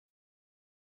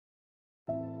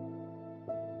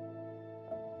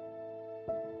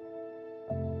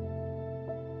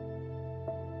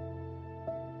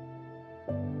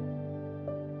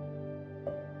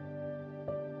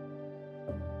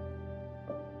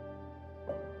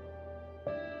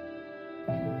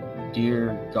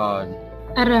Dear God,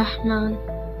 Ar-Rahman,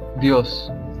 Dios,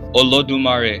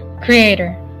 Olodumare,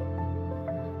 Creator.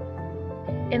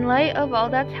 In light of all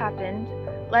that's happened,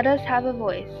 let us have a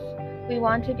voice. We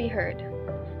want to be heard.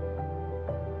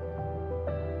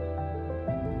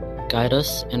 Guide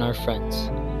us and our friends.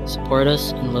 Support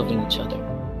us in loving each other.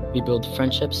 Rebuild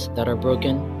friendships that are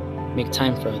broken. Make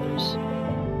time for others.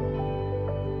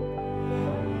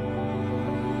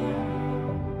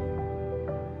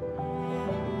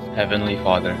 Heavenly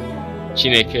Father,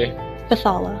 Chineke,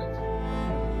 Bathala.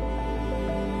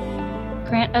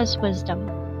 Grant us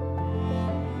wisdom.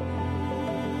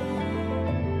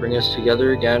 bring us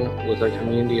together again with our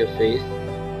community of faith.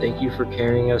 Thank you for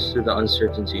carrying us through the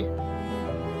uncertainty.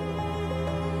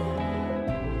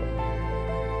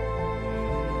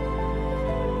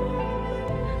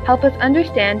 Help us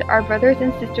understand our brothers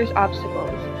and sisters'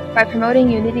 obstacles by promoting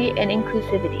unity and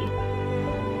inclusivity.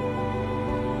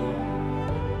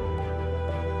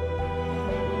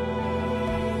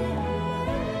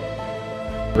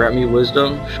 Grant me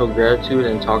wisdom, show gratitude,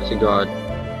 and talk to God.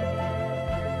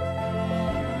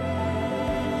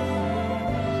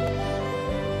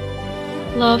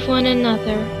 Love one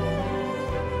another.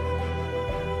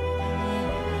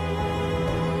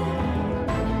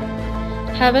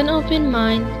 Have an open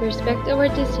mind, respect our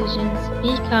decisions,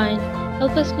 be kind,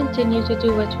 help us continue to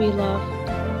do what we love.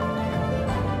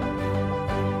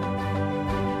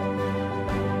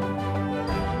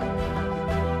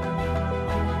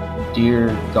 Dear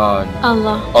God,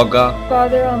 Allah, Oga,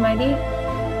 Father Almighty,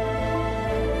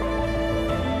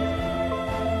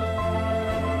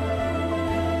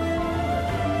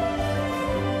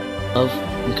 Love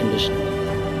unconditionally.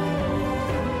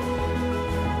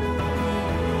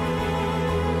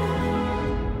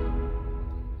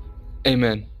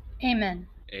 Amen. Amen.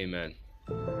 Amen.